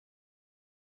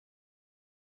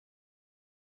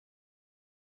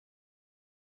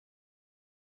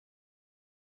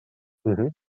Mm-hmm.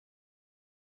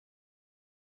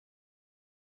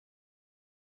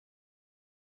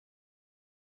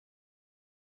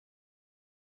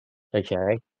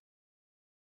 Okay.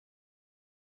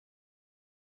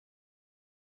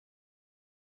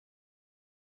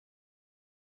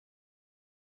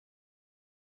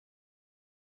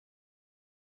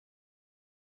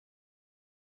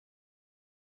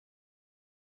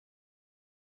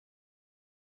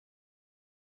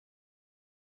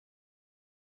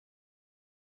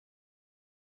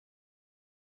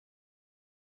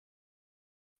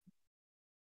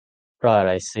 Right,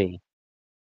 I see.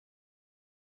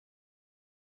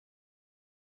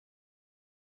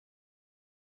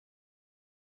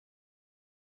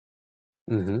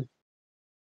 Mm-hmm.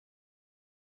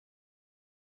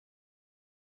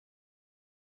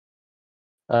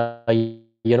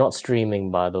 You're not streaming,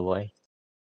 by the way.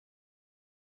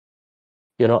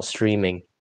 You're not streaming.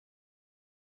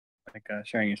 Like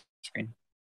sharing your screen.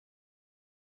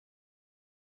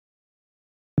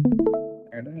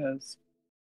 There it is.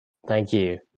 Thank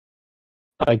you.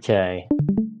 Okay.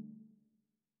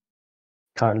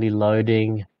 Currently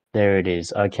loading. There it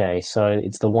is. Okay, so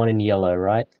it's the one in yellow,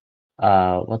 right?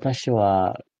 私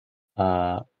は、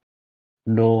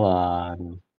ロア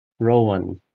ン、ロア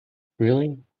ン.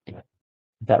 Really? Is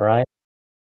that right?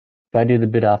 Do I do the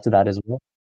bit after that as well?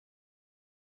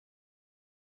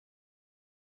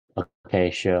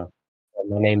 Okay, sure.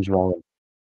 My name's Rowan.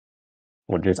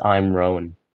 Or just I'm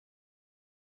Rowan.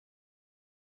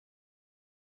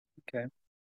 Okay,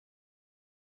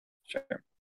 sure.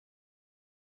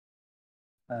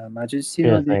 魔術師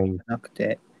Sure のでじ thing. ゃなく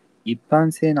て、一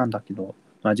般性なんだけど、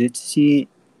魔術師、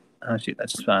actually,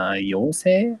 that's 妖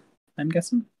精 I'm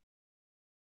guessing?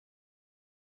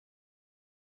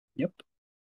 Yep,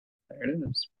 there it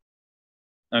is.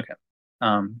 Okay.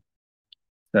 Um,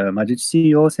 魔術師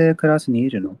養成クラスにい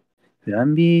るの。フラ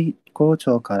ンビー校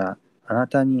長からあな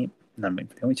たに、あ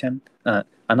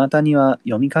なたには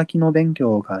読み書きの勉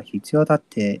強が必要だっ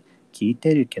て聞い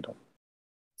てるけど。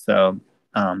So,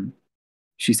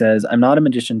 she says, I'm not a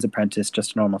magician's apprentice,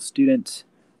 just a normal student.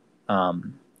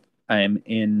 Um, I'm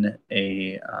in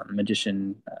a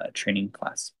magician training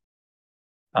class.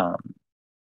 Um,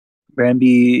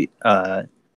 Branby, or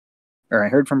I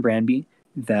heard from Branby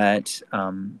that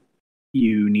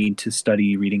you need to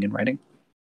study reading and writing.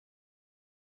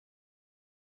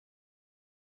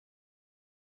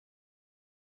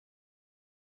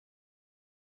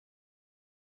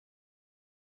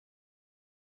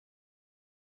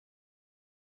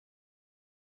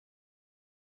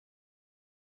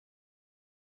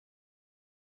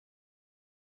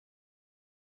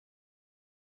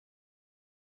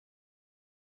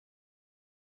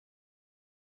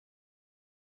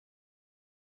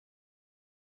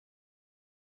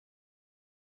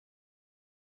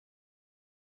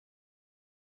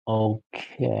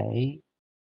 Okay.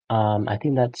 I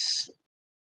think that's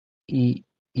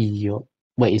yo.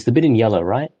 Wait, it's the bit in yellow,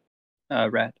 right?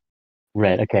 Red.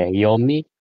 Red. Okay. Yomi.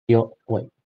 Wait.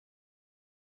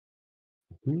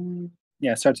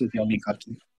 Yeah, it starts with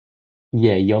Yomikaki.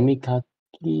 Yeah, 読み書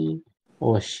き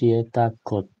教えた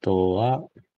ことは、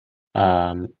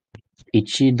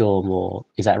一度も、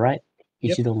is that right?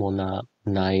 Yep. 一度もな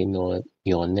いの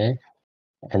よね.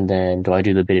 And then, do I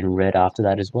do the bit in red after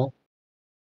that as well?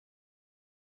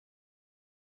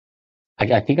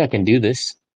 I think I can do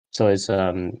this. So it's,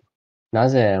 な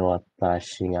ぜ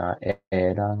私が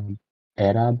選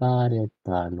ばれ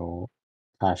たの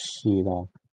かしら。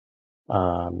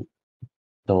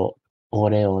と、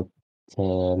俺を手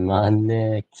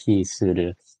招きす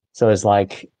る. So it's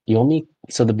like,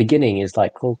 so the beginning is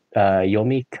like, 読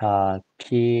み書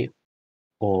き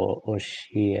を教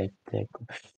えて.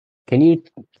 Can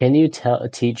can you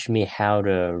teach me how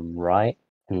to write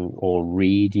or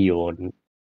read your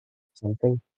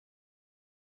something?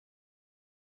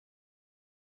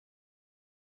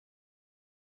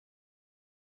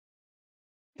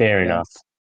 Fair Yeah. enough.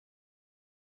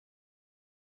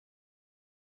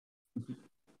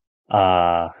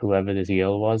 Whoever this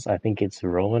girl was, I think it's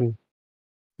Rowan.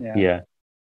 Yeah. Yeah.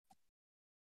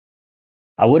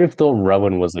 I would have thought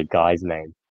Rowan was a guy's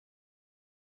name.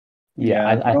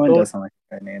 Yeah, Yeah. I Rowan thought, does sound like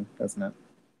a good name, doesn't it?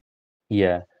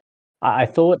 yeah. I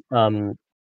thought, Yeah.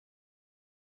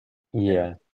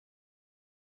 yeah,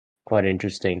 quite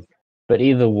interesting. But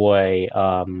either way,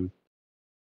 I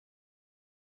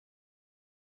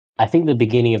think the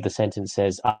beginning of the sentence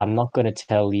says, I'm not going to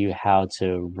tell you how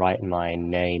to write my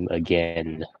name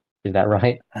again. Is that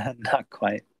right? Not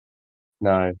quite.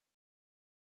 No.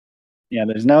 Yeah,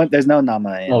 there's no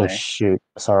Nama in Oh, there. shoot.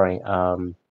 Sorry. I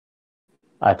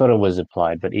thought it was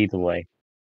applied, but either way.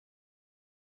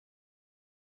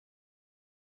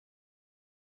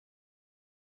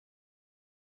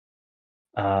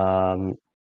 Um,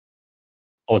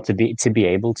 or to be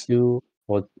able to,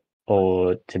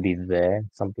 or to be there,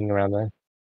 something around there.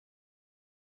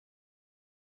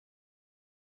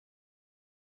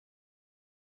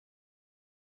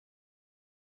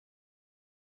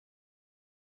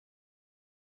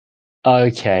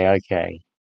 Okay, okay.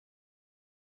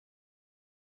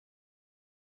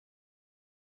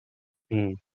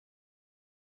 Mm.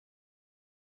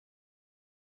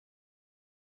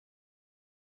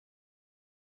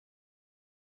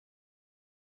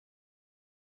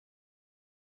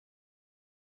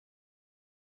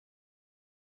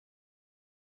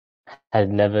 Had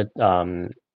never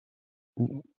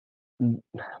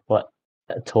what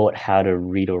taught how to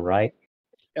read or write.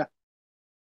 Yeah.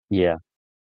 Yeah,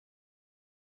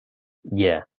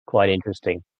 yeah, quite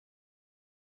interesting.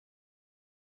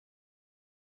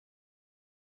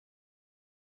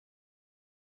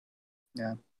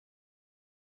 Yeah.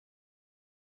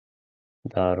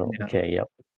 Yeah. Okay, yep.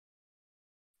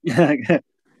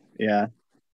 Yeah.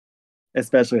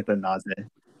 Especially with the Naze.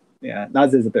 Yeah.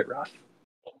 Naze is a bit rough.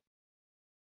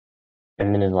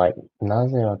 And then it's like, な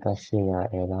ぜ私が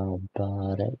選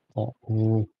ばれた?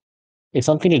 It's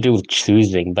something to do with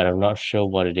choosing, but I'm not sure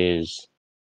what it is.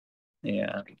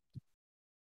 Yeah.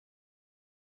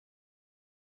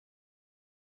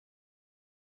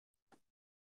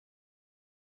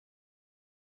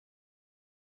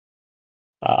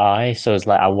 So it's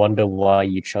like, I wonder why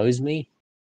you chose me.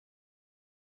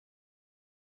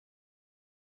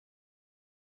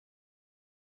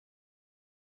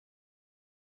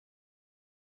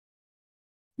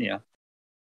 Yeah.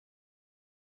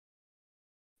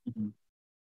 Mhm.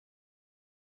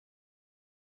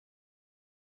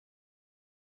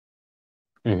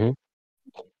 Mm-hmm.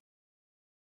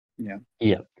 Yeah.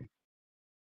 Yeah.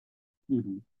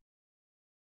 Mhm.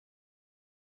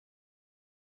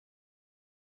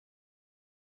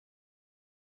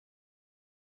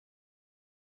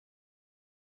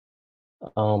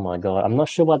 Oh my God. I'm not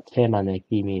sure what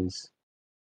temaneki means.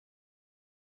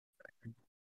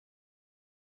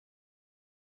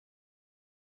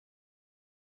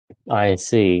 I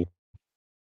see.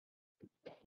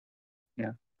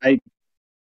 Yeah. I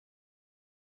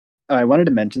I wanted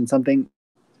to mention something,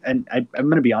 and I'm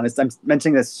going to be honest. I'm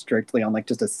mentioning this strictly on like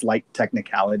just a slight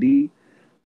technicality,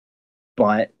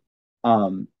 but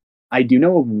um, I do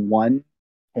know of one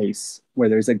case where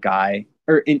there's a guy,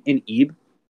 or in Ebe,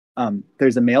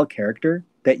 there's a male character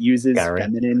that uses Gary.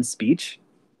 feminine speech,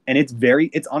 and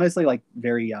it's honestly like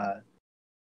very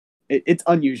it's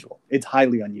unusual. It's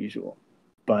highly unusual.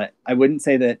 But I wouldn't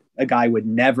say that a guy would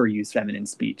never use feminine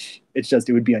speech. It's just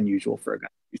it would be unusual for a guy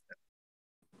to use it.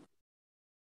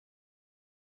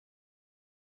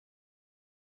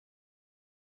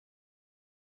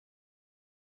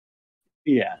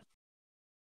 Yeah.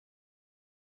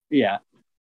 Yeah.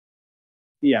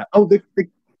 Yeah. Oh, the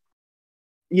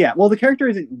yeah. Well, the character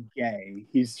isn't gay.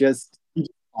 He just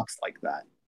talks like that.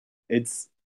 It's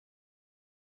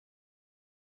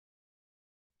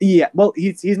yeah. Well,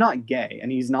 he's not gay,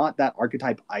 and he's not that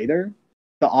archetype either.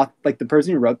 Like the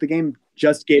person who wrote the game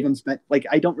just gave him like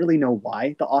I don't really know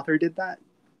why the author did that,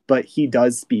 but he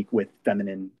does speak with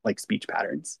feminine like speech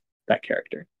patterns. That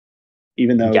character,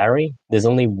 even though Gary? There's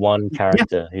only one yeah,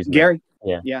 character who's not. Gary,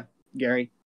 Yeah. yeah,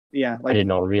 Gary, yeah, I like did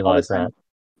not all the realize that. time.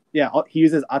 Yeah, he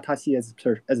uses atashi as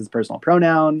his personal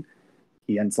pronoun.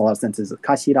 He ends a lot of sentences with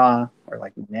kashira or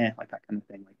like meh, like that kind of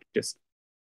thing. Like just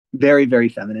very, very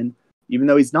feminine. Even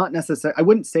though he's not necessarily, I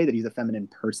wouldn't say that he's a feminine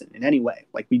person in any way.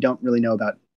 Like we don't really know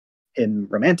about him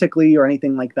romantically or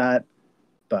anything like that.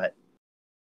 But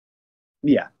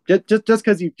yeah, just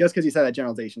because you said that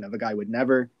generalization of a guy would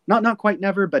never, not quite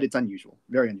never, but it's unusual,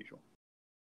 very unusual.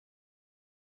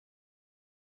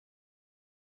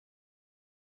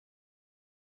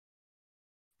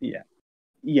 Yeah,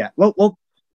 yeah. Well,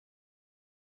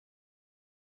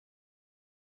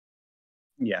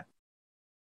 yeah,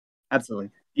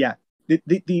 absolutely. Yeah. The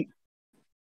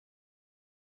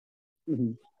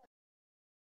mhm.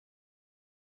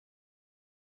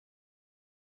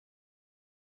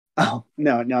 Oh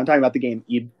no, I'm talking about the game.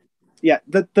 Yeah,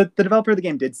 the developer of the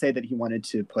game did say that he wanted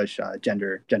to push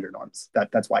gender norms.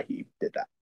 That's why he did that.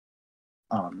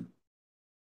 Um,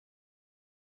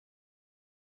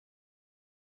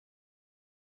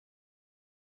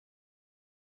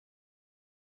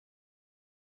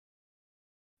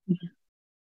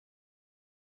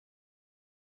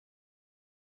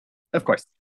 of course.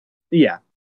 Yeah,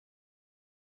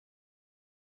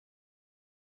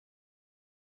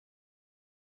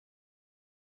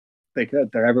 they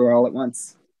could. They're everywhere all at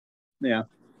once. Yeah.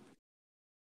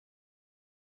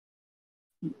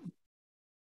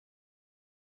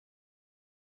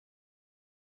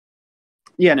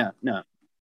 Yeah, no, no.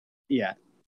 Yeah,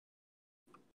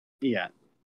 yeah.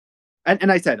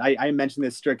 And I said I mentioned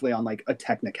this strictly on like a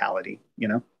technicality, you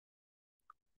know?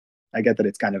 I get that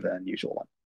it's kind of an unusual one.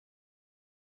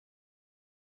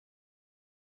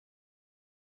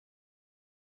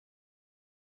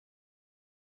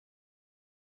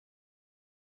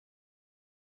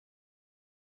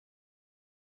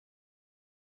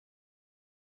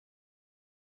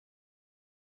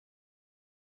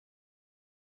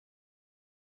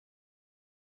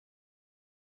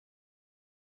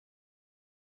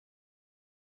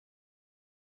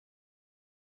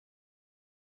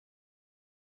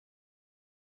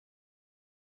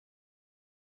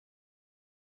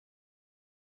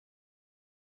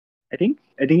 I think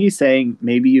he's saying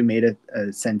maybe you made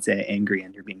a sensei angry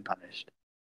and you're being punished.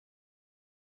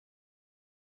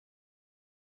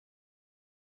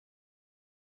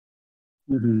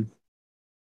 Mm-hmm.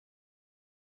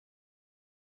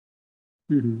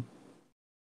 Mm-hmm.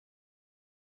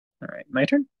 All right, my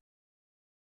turn.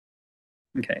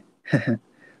 Okay.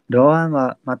 ロアン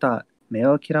はまた目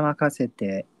をきらまかせ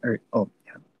て、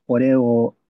俺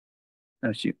を、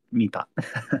見た。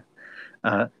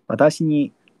私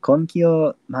に根気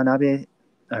を学べ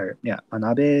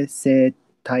せ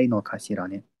たいのかしら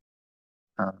ね。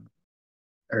あ、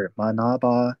学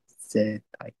ばせ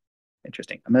たい。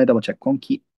Interesting. I'm going to double check 根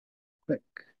気 quick.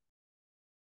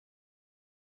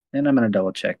 And I'm going to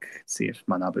double check, see if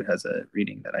Manabu has a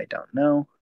reading that I don't know.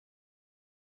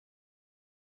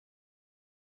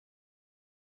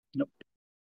 Nope.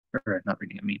 Or not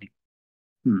reading, a meaning.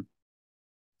 Hmm.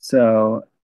 So,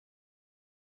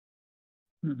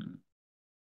 about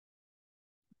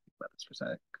this for a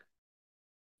sec.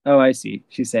 Oh, I see.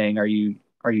 She's saying, are you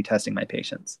testing my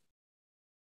patience?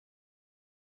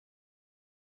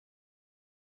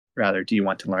 Rather, do you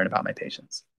want to learn about my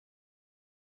patience?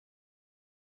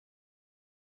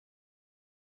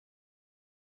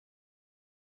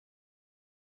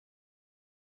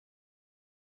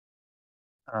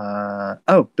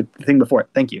 But the thing before it.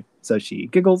 Thank you. So she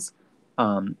giggles,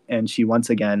 and she once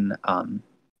again,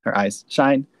 her eyes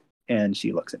shine, and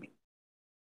she looks at me.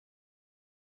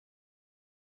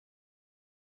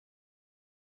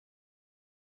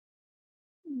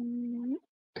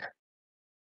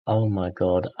 Oh my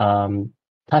god.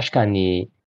 確か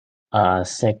に、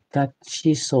せっか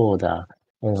ちそうだ.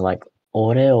 It's like,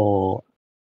 俺を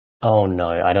Oh no,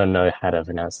 I don't know how to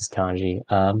pronounce this kanji.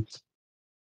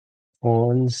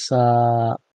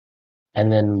 Onsa,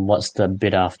 and then what's the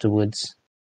bit afterwards?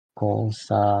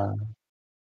 Onsa,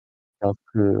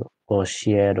 yoku,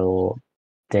 oshiero,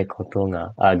 de koto ga,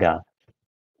 aga.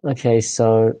 Okay,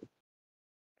 so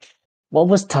what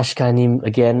was tashkani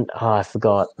again? Oh, I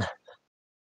forgot.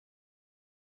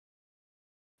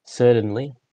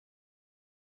 Certainly.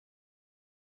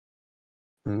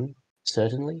 Hmm?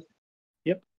 Certainly?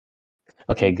 Yep.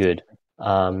 Okay, good.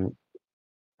 Um,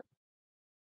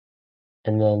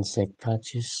 and then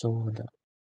sekachi soda.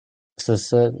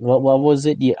 So what was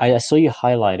it? I saw you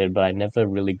highlighted, but I never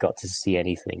really got to see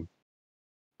anything.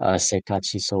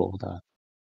 Sekachi soda.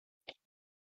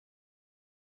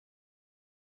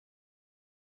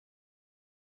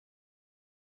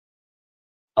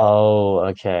 Oh,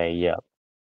 okay, yeah.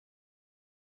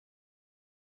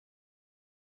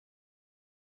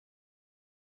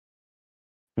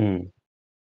 Mm.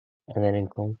 And then in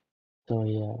so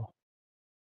yeah.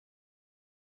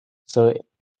 So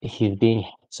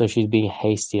so she's being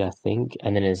hasty, I think,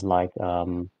 and then it's like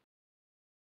oh,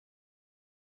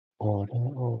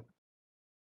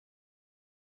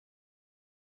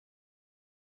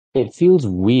 it feels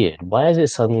weird. Why is it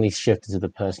suddenly shifted to the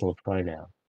personal pronoun?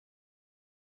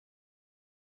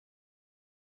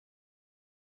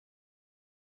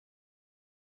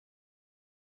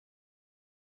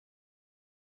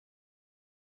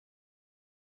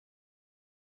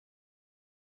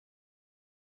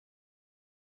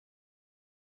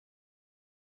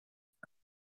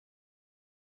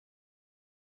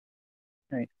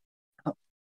 Right. Oh,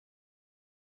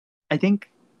 I think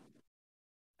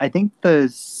I think the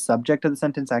subject of the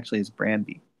sentence actually is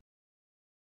brandy.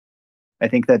 I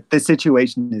think that the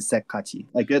situation is sekkachi.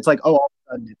 Like it's like, oh, all of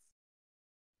a sudden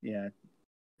yeah,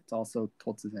 it's also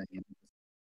totsuzen.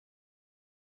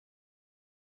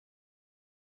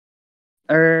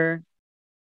 Or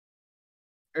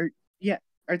or yeah,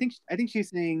 I think she's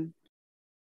saying,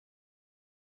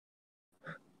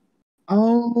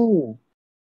 oh,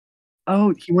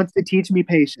 oh, he wants to teach me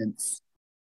patience.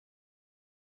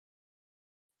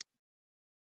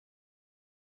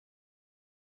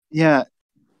 Yeah,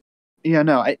 yeah,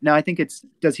 no, I think it's,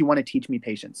 does he want to teach me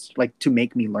patience? Like to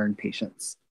make me learn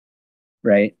patience,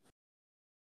 right?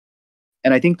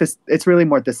 And I think it's really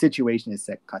more the situation is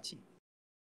sekkachi,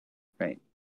 right?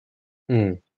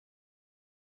 Mm.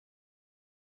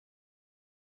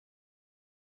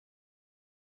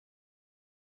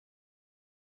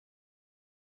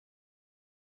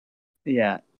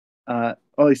 Yeah.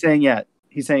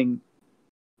 He's saying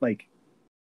like,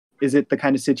 is it the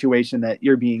kind of situation that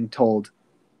you're being told,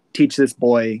 teach this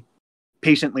boy,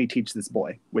 patiently teach this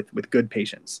boy with good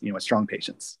patience, a strong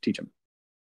patience, teach him.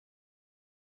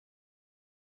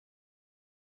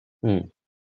 Mm.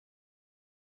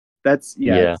 That's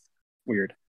Yeah. it's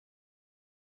weird.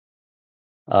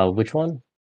 Which one?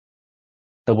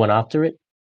 The one after it?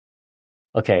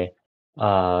 Okay.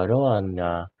 ロアン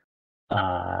が、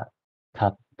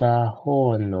片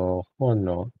方の本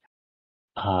の、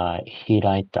開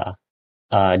いた。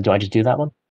Do I just do that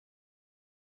one?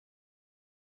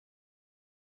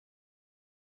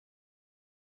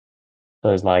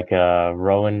 So it's like,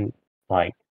 Rowan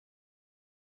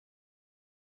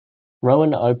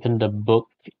opened a book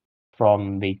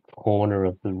from the corner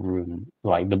of the room.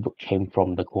 Like the book came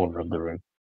from the corner of the room.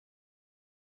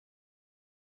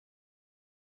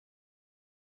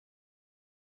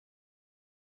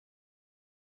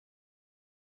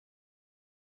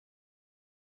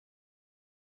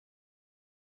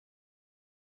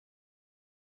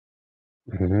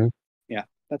 Mm-hmm. Yeah,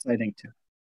 that's what I think too.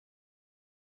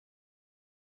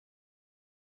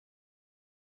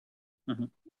 Mm-hmm.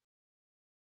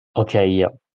 Okay,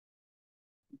 yep.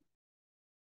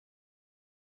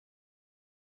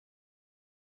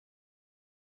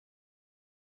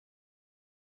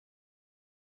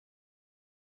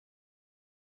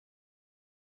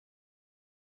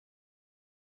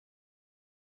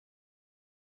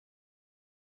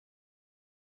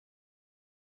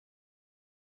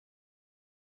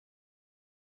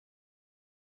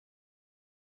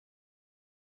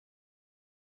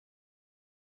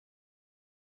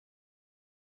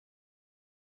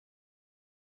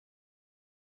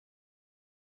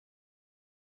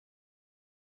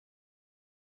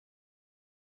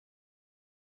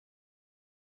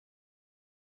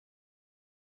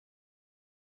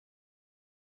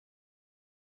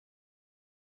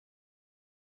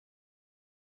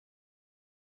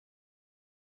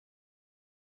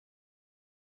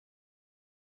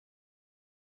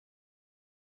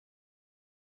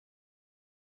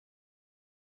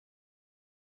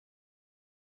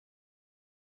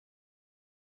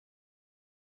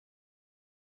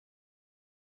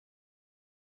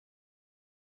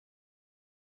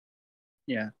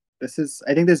 Yeah, I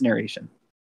think this narration.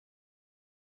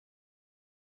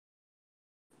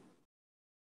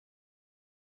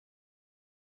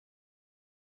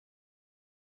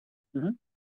 Mm-hmm.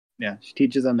 Yeah, she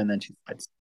teaches them and then she slides.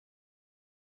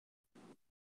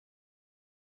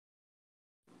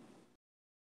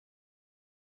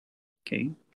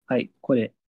 Okay. はい、こ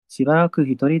れ、しばらく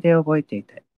一人で覚えて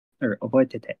て、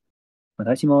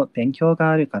私も勉強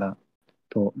があるから、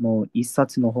と、もう一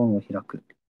冊の本を開く。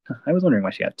I was wondering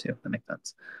why she had to. That makes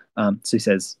sense. So he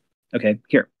says, okay,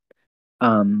 here.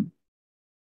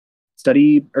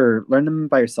 Study or learn them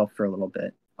by yourself for a little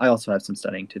bit. I also have some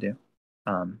studying to do.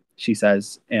 She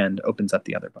says, and opens up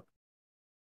the other book.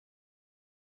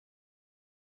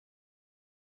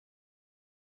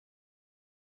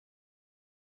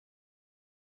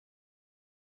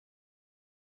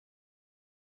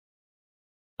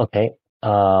 Okay.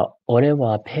 俺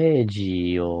はペー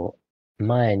ジを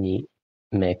前に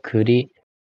めくり、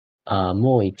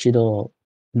もう一度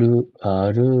ル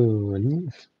ーン、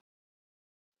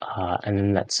and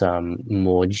then that's,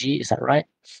 文字, is that right?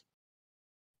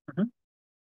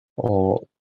 を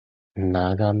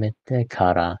眺めて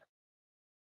から、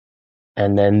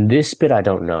and then this bit I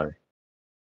don't know.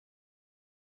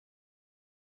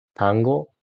 単語?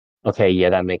 Okay, yeah,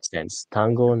 that makes sense.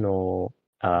 単語の、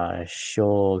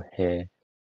章へ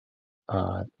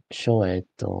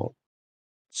と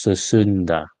進ん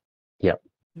だ. Yep,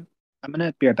 I'm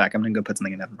gonna be right back. I'm gonna go put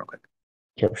something in oven real quick.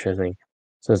 yep, sure thing.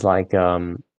 So it's like,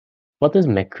 what does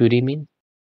mekuri mean?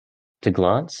 To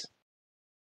glance?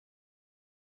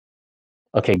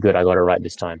 Okay, good, I got it right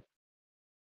this time.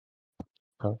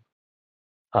 Huh?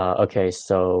 Okay,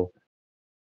 so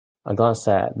I glanced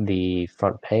at the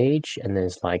front page and then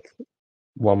it's like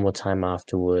one more time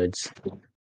afterwards.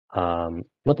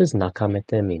 What does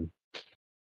nakamete mean?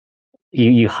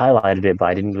 You highlighted it, but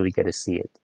I didn't really get to see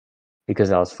it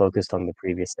because I was focused on the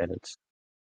previous sentence.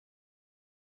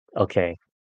 Okay,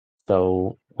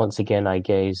 so once again, I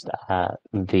gazed at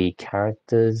the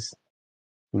characters,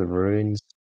 the runes.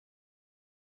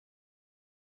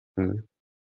 Hmm.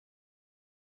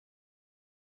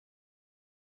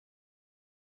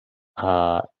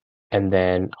 Uh, And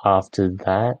then after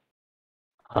that,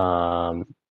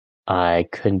 I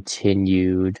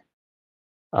continued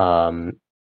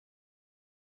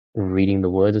reading the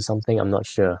words or something. I'm not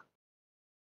sure.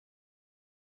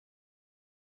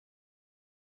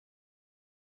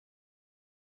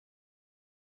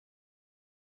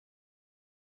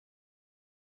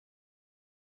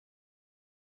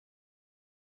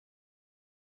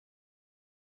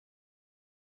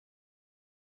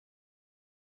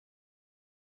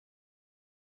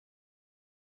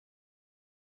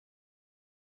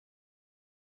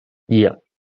 Yeah.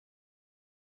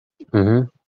 Mm-hmm.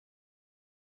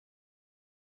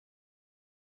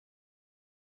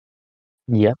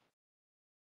 Yeah.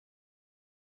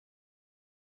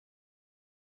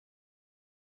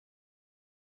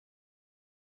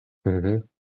 Mm-hmm.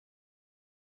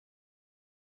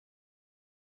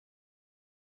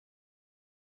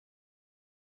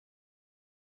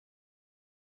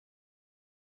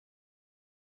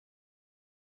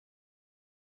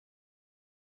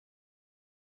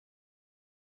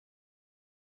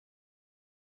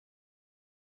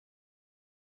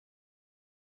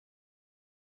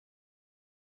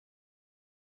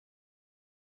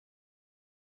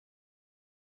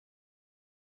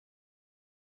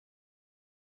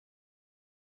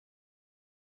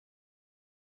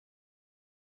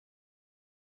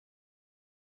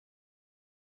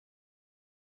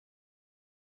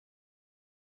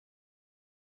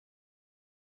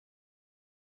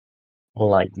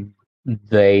 Like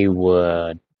they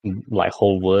were like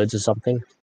whole words or something.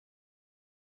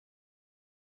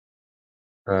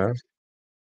 Uh,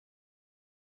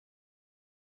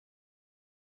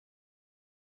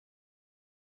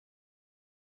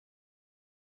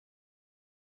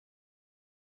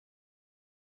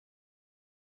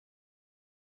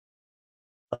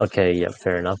 okay, yeah,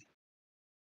 fair enough.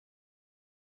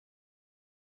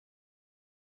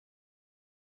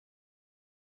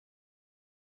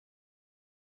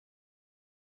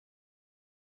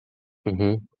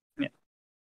 Mm-hmm. Yeah.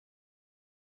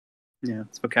 Yeah,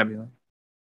 it's vocabulary.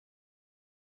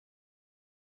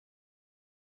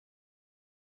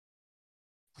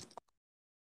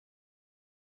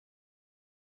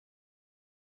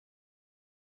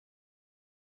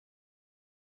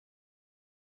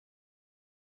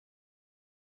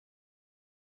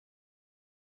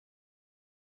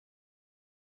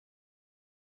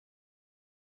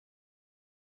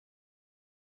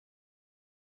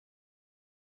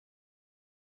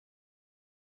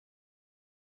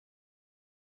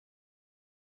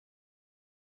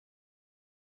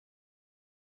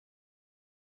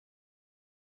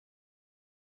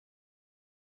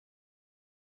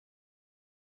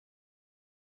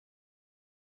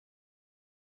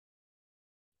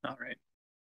 Alright.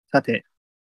 さて、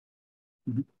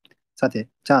さて、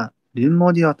じゃあ、ルン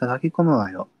文字を叩き込むわ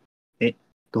よ。え、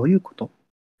どういうこと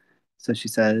So she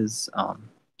says,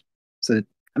 so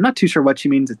I'm not too sure what she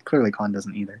means. It clearly Khan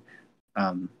doesn't either.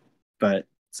 But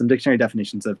some dictionary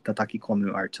definitions of tataki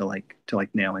komu are to like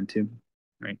nail into,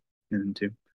 right? Into.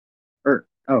 Or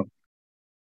oh,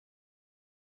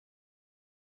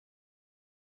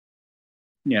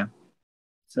 yeah.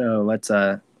 So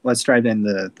let's try then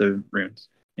the runes.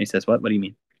 And he says, what? What do you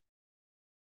mean?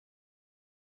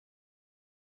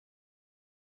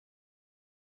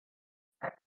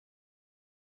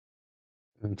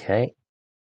 Okay.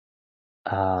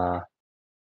 Uh,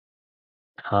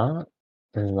 huh?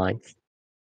 And like,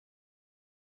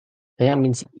 yeah,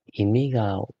 means 意味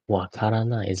がわから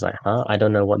ない is like, huh? I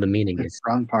don't know what the meaning is.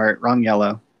 Wrong part, wrong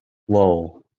yellow.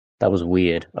 Whoa, that was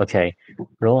weird. Okay.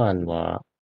 ロアンは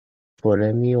こ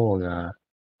れ見ようが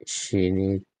死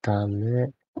にため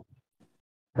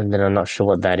and then I'm not sure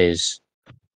what that is.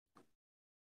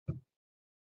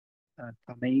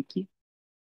 Tameiki?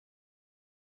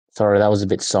 Sorry, that was a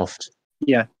bit soft.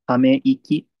 Yeah,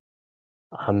 tameiki.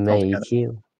 Altogether. ため息、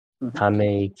Mhm. た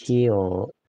め息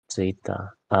をつい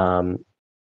た。I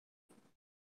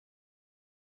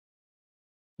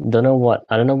don't know what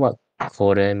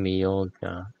これ見よう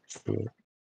がし。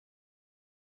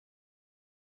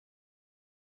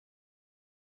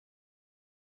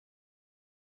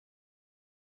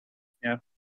Yeah.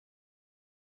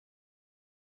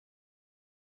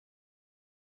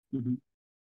 Mhm.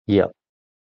 Yep.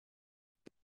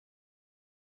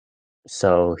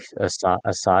 So a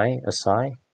sigh.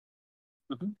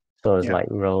 Mhm. So it's Yeah. like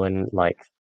Rowan, like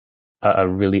a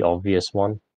really obvious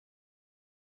one.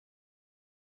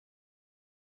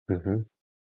 Hmm.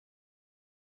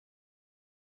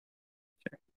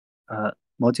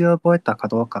 文字を覚えたか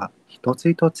どうか一つ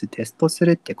一つテストす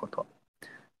るってこと。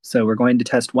So we're going to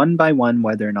test one by one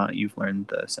whether or not you've learned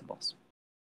the symbols.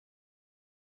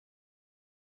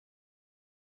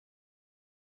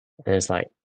 And it's like,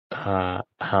 huh?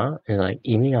 It's like,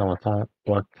 意味がわか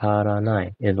らな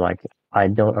い. It's like, I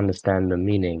don't understand the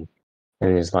meaning.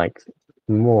 And it's like,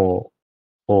 も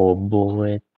う覚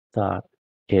えた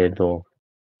けど.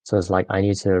 So it's like, I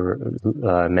need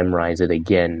to memorize it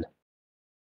again.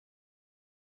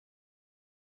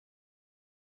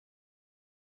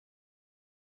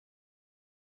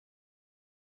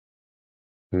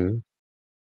 Hmm?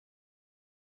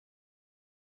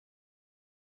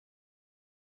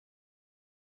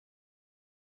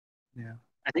 Yeah.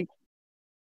 I think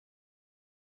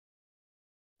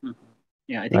Mhm.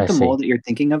 Yeah, I I think the see. mole that you're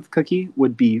thinking of, Cookie,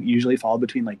 would be usually followed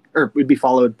between like, or would be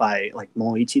followed by like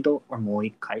moichido or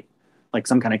moikai, like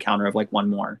some kind of counter of like one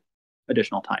more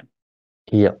additional time.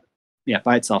 Yep. Yeah,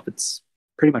 by itself, it's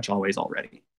pretty much always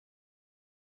already.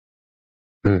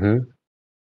 Mm-hmm.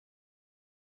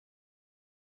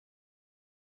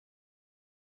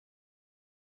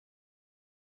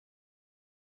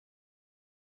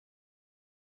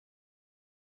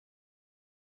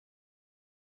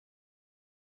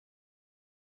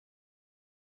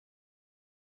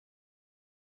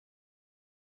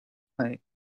 はい。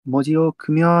文字を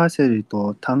組み合わせる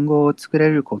と単語を作れ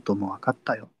ることも分かっ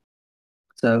たよ。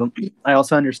So I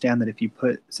also understand that if you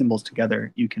put symbols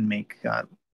together, you can make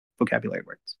vocabulary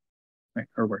words, right?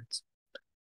 Or words.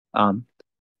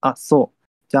 そう。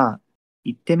じゃあ、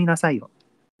言ってみなさいよ。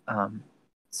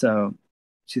So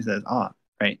she says,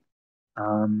 right.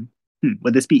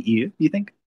 Would this be you, you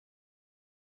think?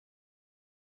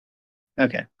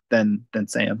 Okay, then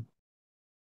Sam.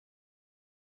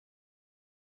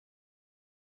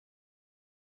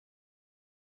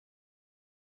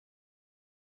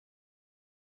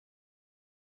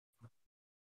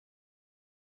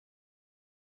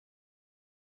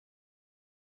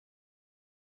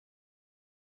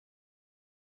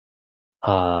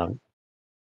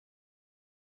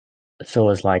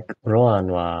 So it's like, ロアン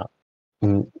は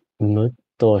むっ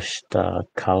とした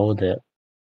顔で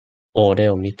俺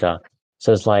を見た.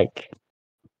 So it's like,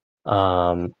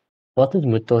 what does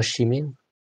むっとし mean?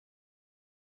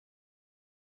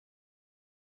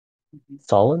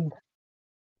 Sullen?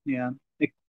 Yeah.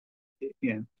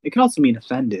 Yeah. It can also mean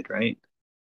offended, right?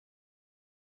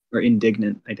 Or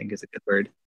indignant, I think is a good word.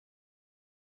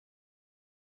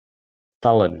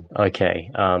 Sullen.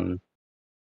 Okay.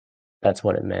 That's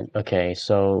what it meant. Okay.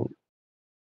 So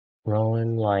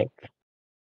Rowan, like,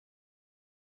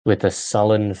 with a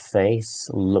sullen face,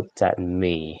 looked at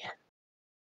me.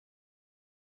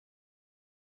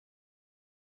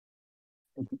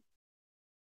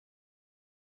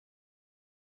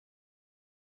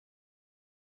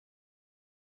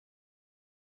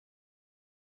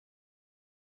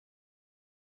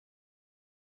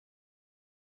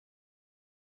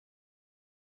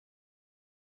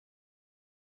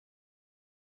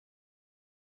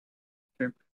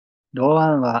 Sure. ロア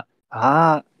ン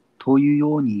は、という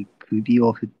ように首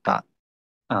を振った。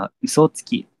嘘つ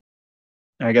き.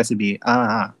 I guess it'd be,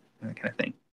 that kind of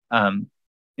thing.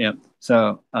 Yeah.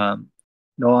 So,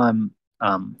 Roan,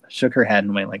 shook her head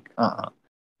and went like,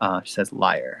 she says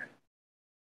liar.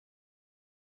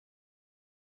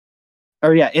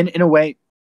 Or yeah, in a way,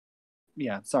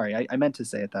 yeah, sorry, I meant to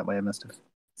say it that way. I must have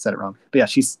said it wrong. But yeah,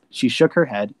 she shook her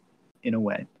head in a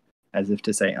way, as if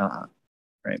to say,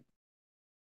 right?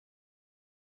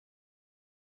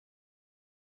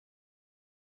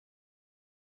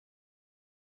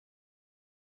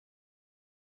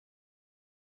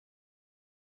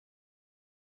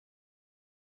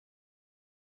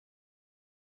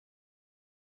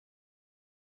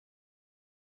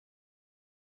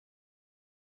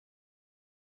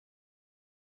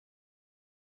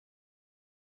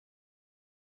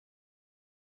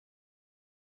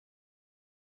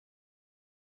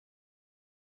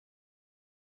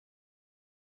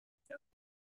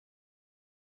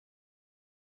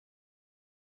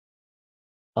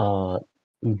 Uh,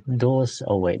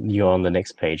 oh wait, you're on the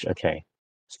next page. Okay.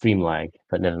 Stream lag,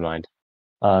 but never mind.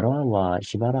 ロアンは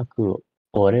しばらく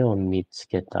俺を見つ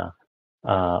けた.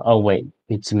 Oh wait,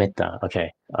 見つめた.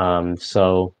 Okay.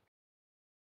 So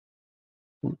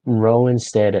Rowan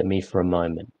stared at me for a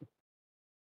moment.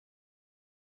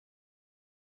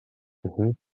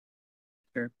 Hmm.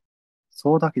 Sure.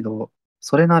 そうだけど、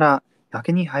それなら、や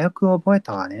けに早く覚え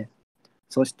たわね。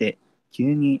そして、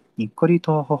急ににっこり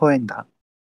と微笑んだ。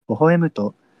微笑む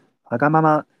と、わがま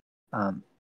ま、あ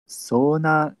そう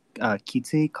なき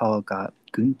つい顔が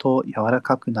ぐんと柔ら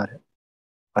かくなる。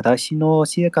私の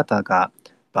教え方が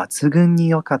抜群に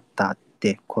良かったっ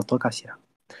てことかしら。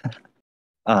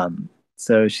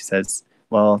So she says,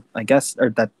 well, I guess,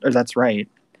 or that's right.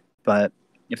 But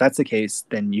if that's the case,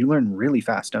 then you learn really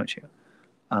fast, don't you?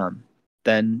 Um,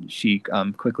 then she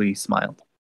quickly smiled.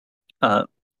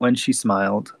 When she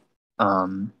smiled,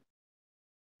 her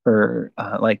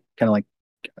like kind of like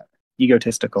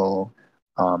egotistical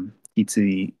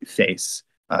Kitsui face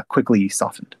quickly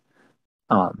softened.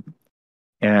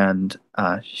 And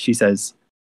she says,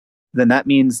 then that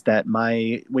means that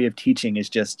my way of teaching is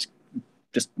just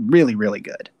really, really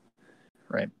good.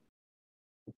 Right.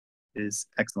 It is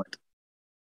excellent.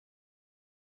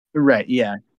 Right.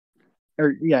 Yeah.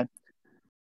 Or yeah.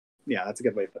 Yeah, that's a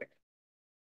good way of putting it.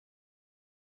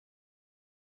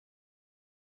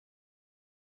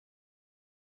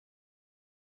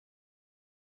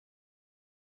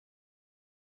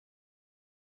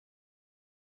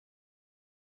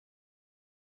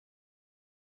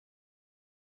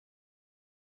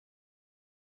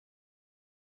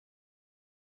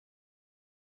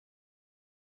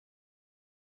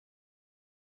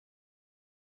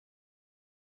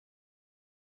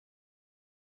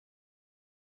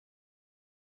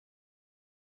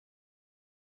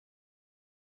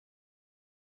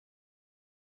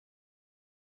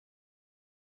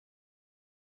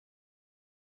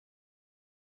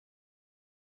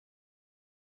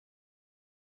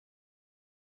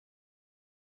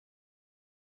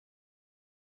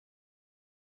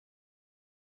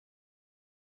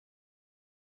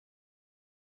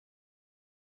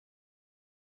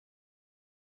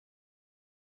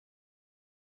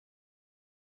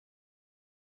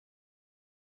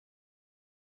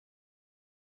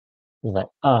 He's like,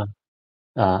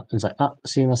 it's like,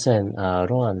 すいません、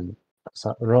ロアン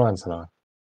様.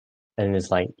 And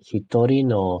it's like, Hitori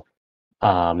no,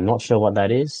 not sure what that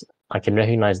is. I can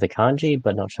recognize the kanji,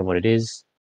 but not sure what it is.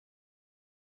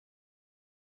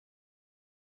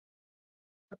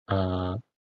 Uh,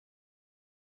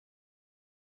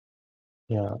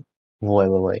 yeah.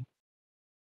 Wait.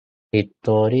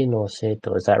 Hitori no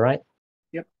seto, is that right?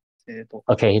 Yep.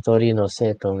 Okay, Hitori no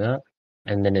seto ga,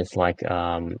 and then it's like,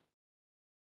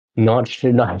 not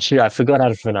sure, I forgot how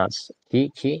to pronounce.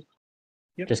 Ki?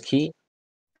 Yep. Just ki?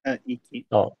 Iki.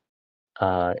 Oh,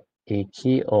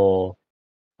 iki o,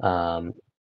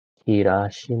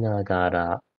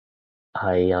 hirashinagara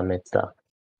hayameta.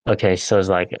 Okay, so it's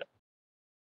like,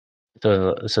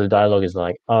 so the dialogue is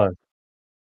like, hmm.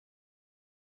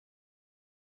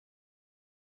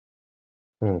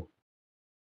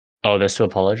 Oh, there's to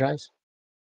apologize?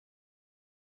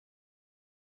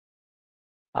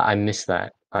 I missed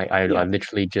that. I Yeah.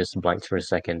 literally just blanked for a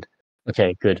second.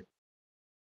 Okay, good.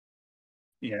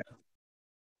 Yeah.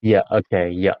 Yeah, okay,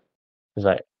 yeah. It's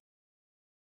like,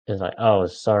 oh,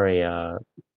 sorry,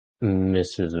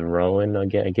 Mrs. Rowan, I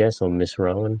guess, or Miss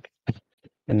Rowan.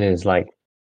 And then it's like,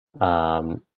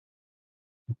 um,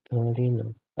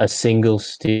 a single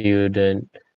student,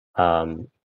 um,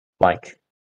 like,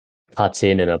 cuts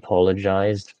in and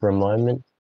apologized for a moment,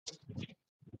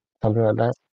 something like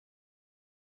that.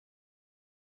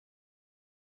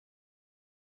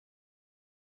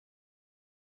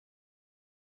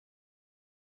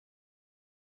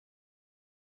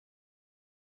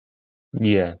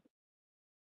 Yeah.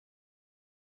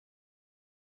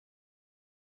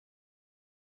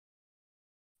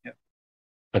 Yep.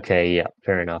 Okay, yeah,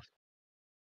 fair enough.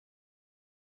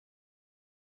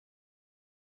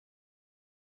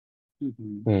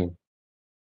 うん。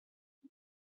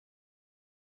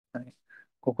はい、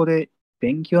ここで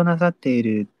勉強なさってい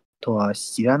るとは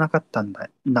知らなかったんだ、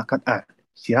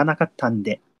知らなかったん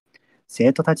で、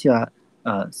生徒たちは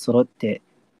揃って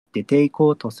出て行こ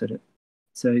うとする。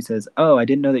So he says, "Oh, I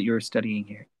didn't know that you were studying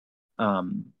here."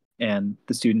 And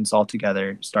the students all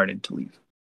together started to leave.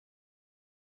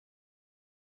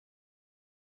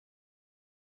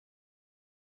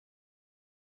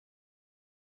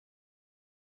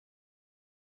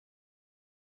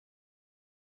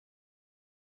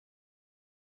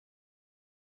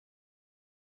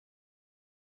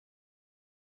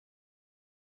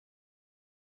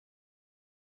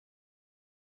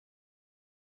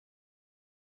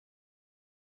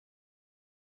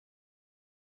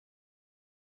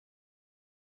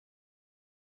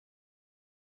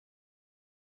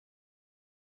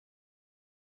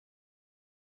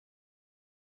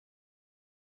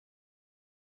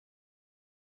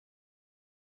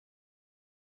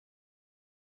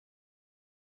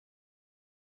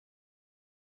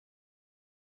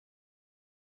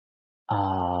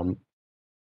 Um,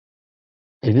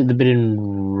 is it the bit in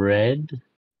red?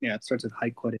 Yeah, it starts with は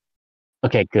い、これ。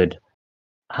Okay, good.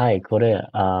 はい、これ、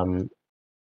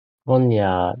今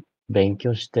夜勉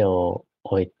強してお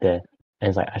いて、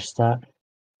and it's like 明日、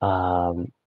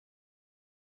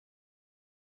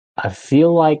I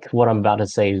feel like what I'm about to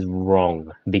say is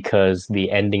wrong because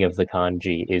the ending of the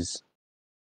kanji is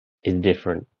is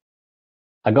different.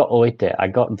 I got oite, I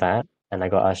got that, and I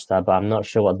got ashita, but I'm not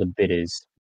sure what the bit is.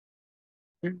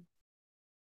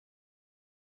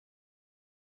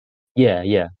 Yeah,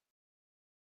 yeah.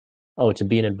 Oh, to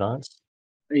be in advance?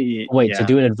 Wait, to Yeah,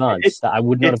 do in it, advance? I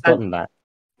would not it's have gotten that.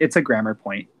 it's a grammar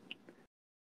point.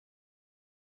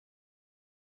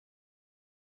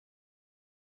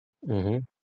 Hmm.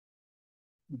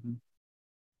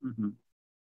 Hmm.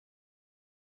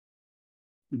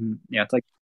 Hmm. Yeah, it's like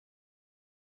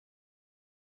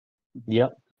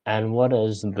Yep. And what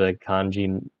does the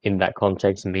kanji in that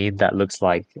context mean that looks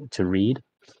like to read?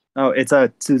 oh, it's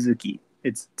a Suzuki.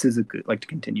 It's Suzuku, like to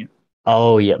continue.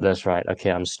 Oh, yep, that's right.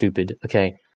 Okay, I'm stupid.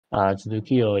 Okay.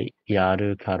 Tsuzuki o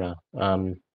yaru kara.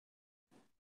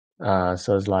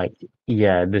 So it's like,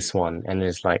 yeah, this one. And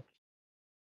it's like,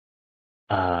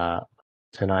 uh,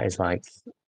 tonight is like,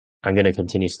 I'm gonna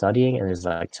continue studying, and it's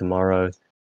like tomorrow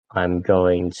I'm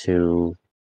going to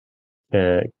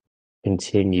uh,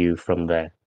 continue from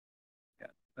there.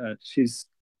 Yeah, she's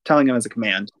telling him as a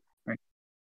command. Right?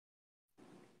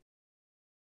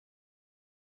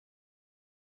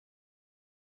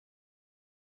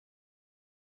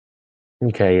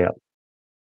 Okay, yeah.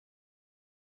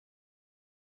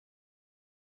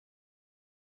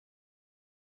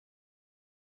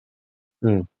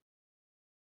 Mm,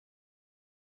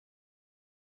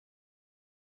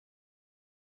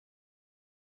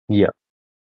 yeah.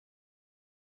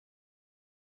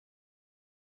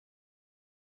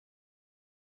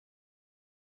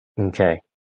 Okay.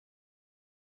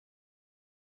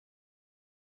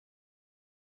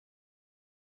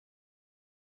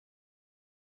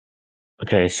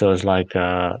 Okay, so it's like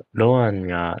Rohan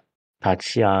ga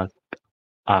tachiagata.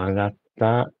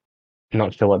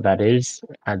 Not sure what that is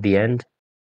at the end.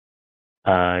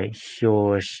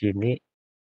 Hyoshi ni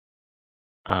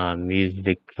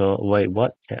musical. Wait,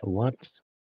 what? What?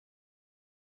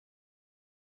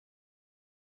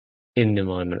 In the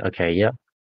moment. Okay, yeah.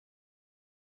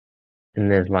 And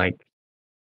there's like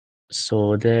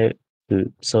Sodeguchi,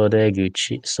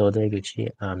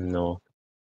 no,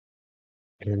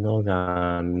 の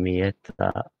が見え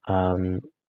た.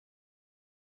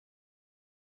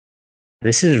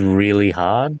 This is really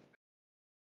hard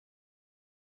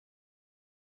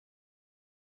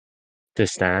to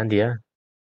stand, yeah.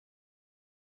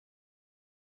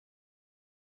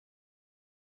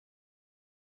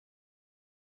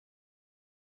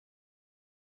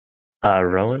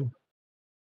 Rowan,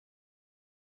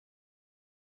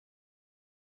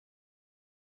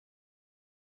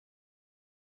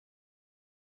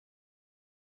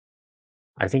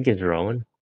 I think it's Rowan.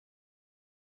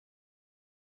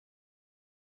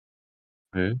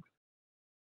 Hmm?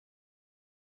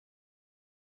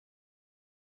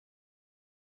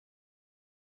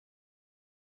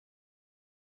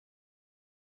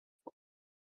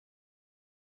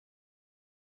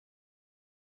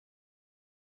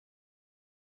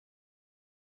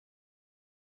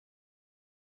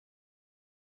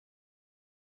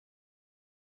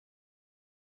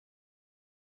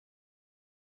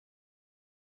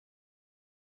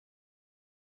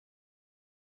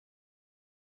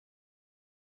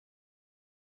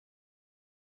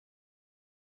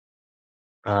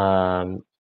 Um,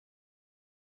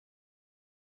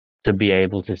 to be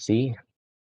able to see.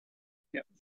 Yep.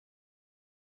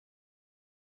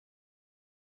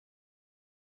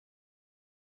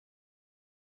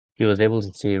 He was able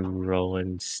to see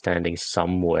Rowan standing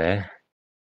somewhere.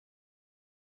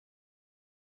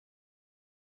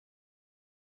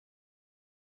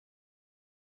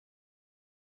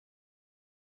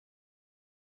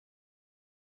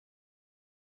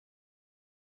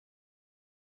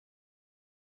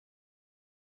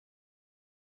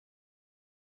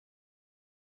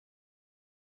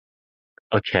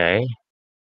 Okay,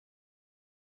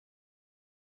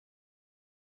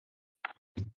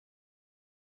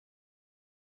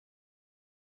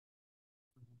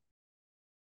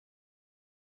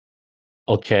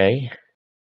 okay,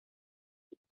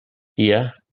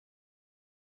 yeah,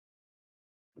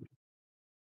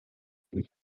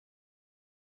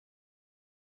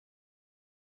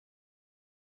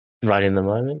 right in the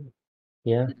moment,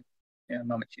 yeah. Yeah, the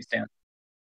moment she stands.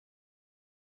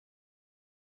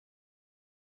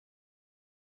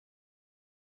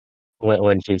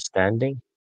 When she's standing.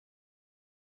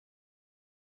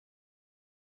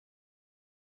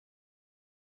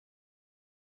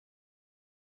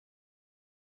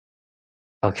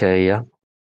 Okay, yeah.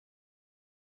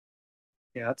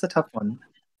 Yeah, that's a tough one.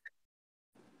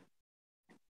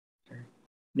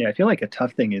 Yeah, I feel like a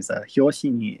tough thing is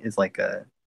Hyoshini is like a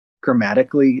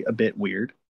grammatically a bit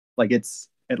weird. Like it's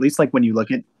at least like when you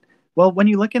look at well, when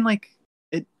you look in like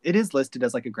it is listed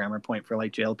as like a grammar point for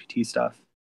like JLPT stuff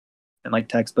and like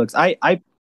textbooks. I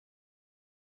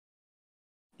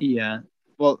yeah.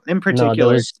 Well, in No, there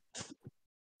particular, was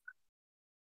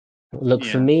look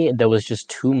for yeah, me. There was just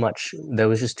too much. There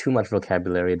was just too much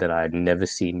vocabulary that I had never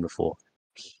seen before.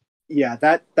 yeah.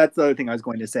 That's the other thing I was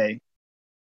going to say.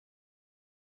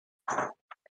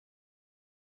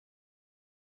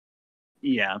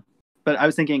 Yeah, but I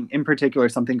was thinking in particular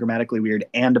something grammatically weird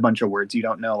and a bunch of words you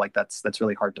don't know. Like that's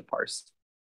really hard to parse.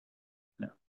 No,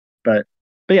 but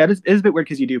yeah, it is a bit weird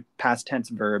because you do past tense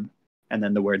verb and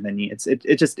then the word, and then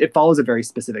it just it follows a very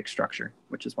specific structure,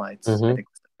 which is why it's I Mm-hmm. think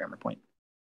it's the grammar point.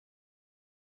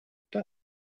 But,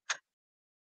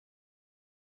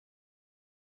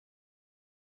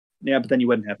 yeah, but then you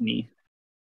wouldn't have me.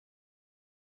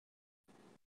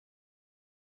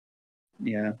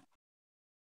 Yeah,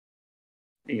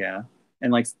 yeah,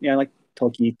 and like yeah, like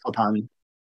Toki Totami.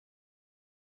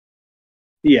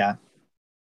 Yeah,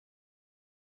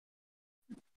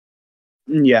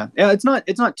 yeah, yeah. It's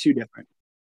not too different.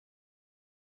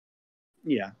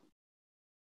 Yeah,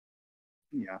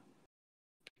 yeah.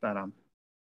 But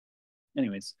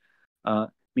anyways,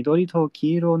 緑と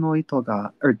黄色の糸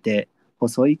があって、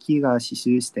細い木が刺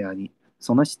繍してあり、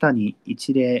その下に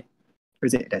一列、or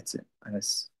is it 列 I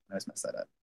just messed that up.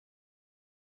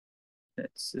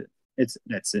 列、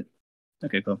列。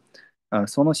Okay, cool.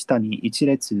 その下に一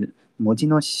列、文字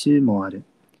の刺繍もある。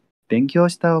勉強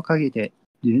したおかげで、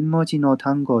純文字の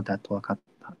単語だと分かっ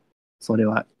た。それ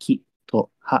は木と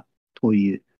葉と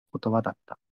いう言葉だっ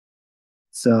た。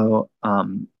So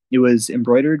it was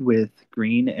embroidered with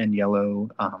green and yellow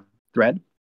thread.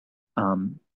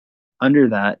 Um, Under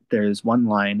that, there's one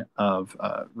line of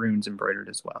runes embroidered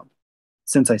as well.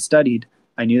 Since I studied,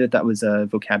 I knew that that was a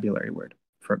vocabulary word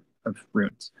for of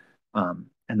runes, and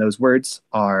those words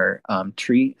are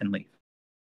tree and leaf.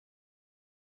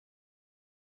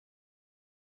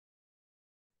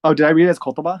 Oh, did I read it as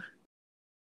kotoba?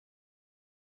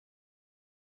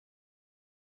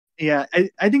 Yeah,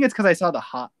 I think it's because I saw the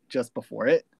hot just before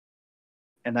it,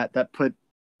 and that put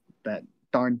that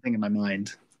darn thing in my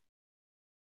mind.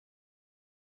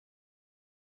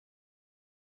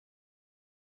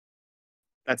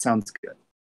 That sounds good.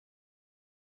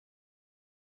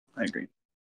 I agree.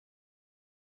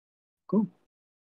 Cool.